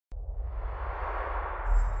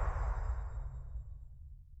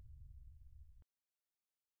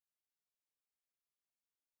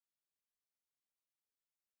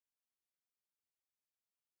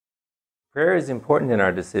prayer is important in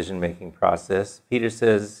our decision-making process. Peter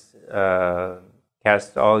says,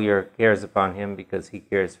 cast all your cares upon him because he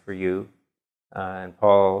cares for you. And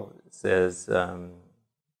Paul says,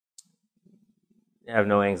 have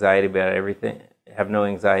no anxiety about everything. Have no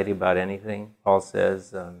anxiety about anything. Paul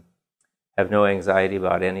says, have no anxiety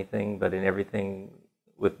about anything, but in everything,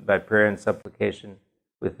 by prayer and supplication,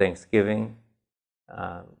 with thanksgiving,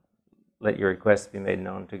 let your requests be made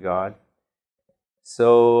known to God.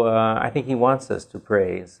 So I think he wants us to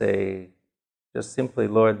pray and say, just simply,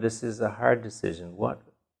 Lord, this is a hard decision. What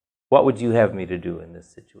would you have me to do in this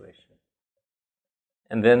situation?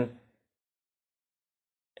 And then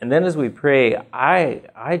as we pray,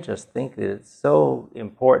 I just think that it's so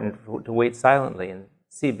important to wait silently and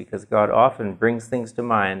see, because God often brings things to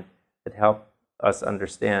mind that help us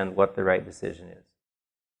understand what the right decision is.